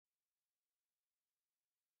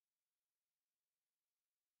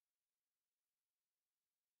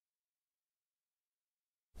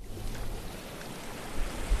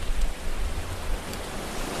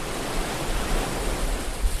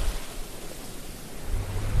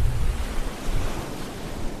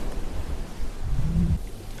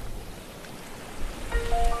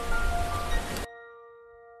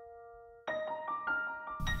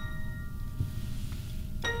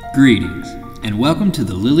Greetings, and welcome to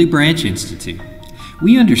the Lillybranch Institute.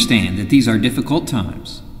 We understand that these are difficult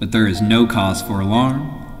times, but there is no cause for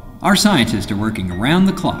alarm. Our scientists are working around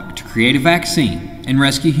the clock to create a vaccine and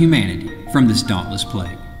rescue humanity from this dauntless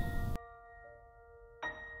plague.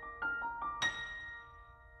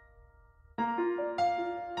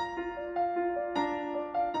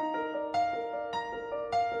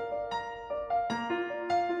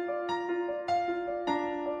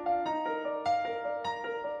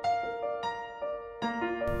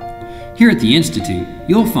 Here at the Institute,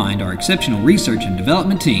 you'll find our exceptional research and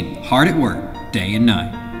development team hard at work, day and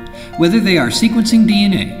night. Whether they are sequencing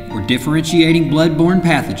DNA or differentiating blood-borne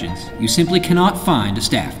pathogens, you simply cannot find a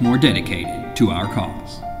staff more dedicated to our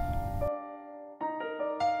cause.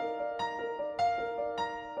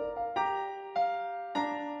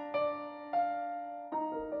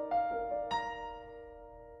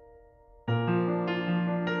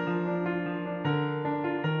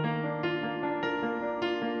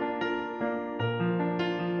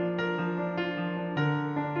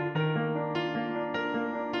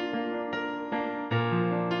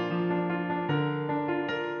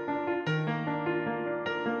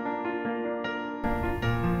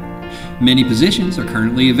 Many positions are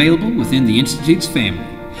currently available within the Institute's family.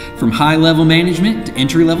 From high-level management to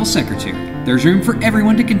entry-level secretary, there's room for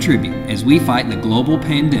everyone to contribute as we fight the global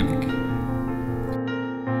pandemic.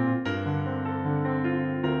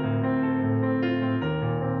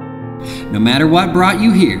 No matter what brought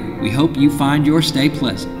you here, we hope you find your stay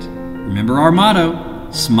pleasant. Remember our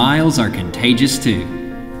motto, smiles are contagious too.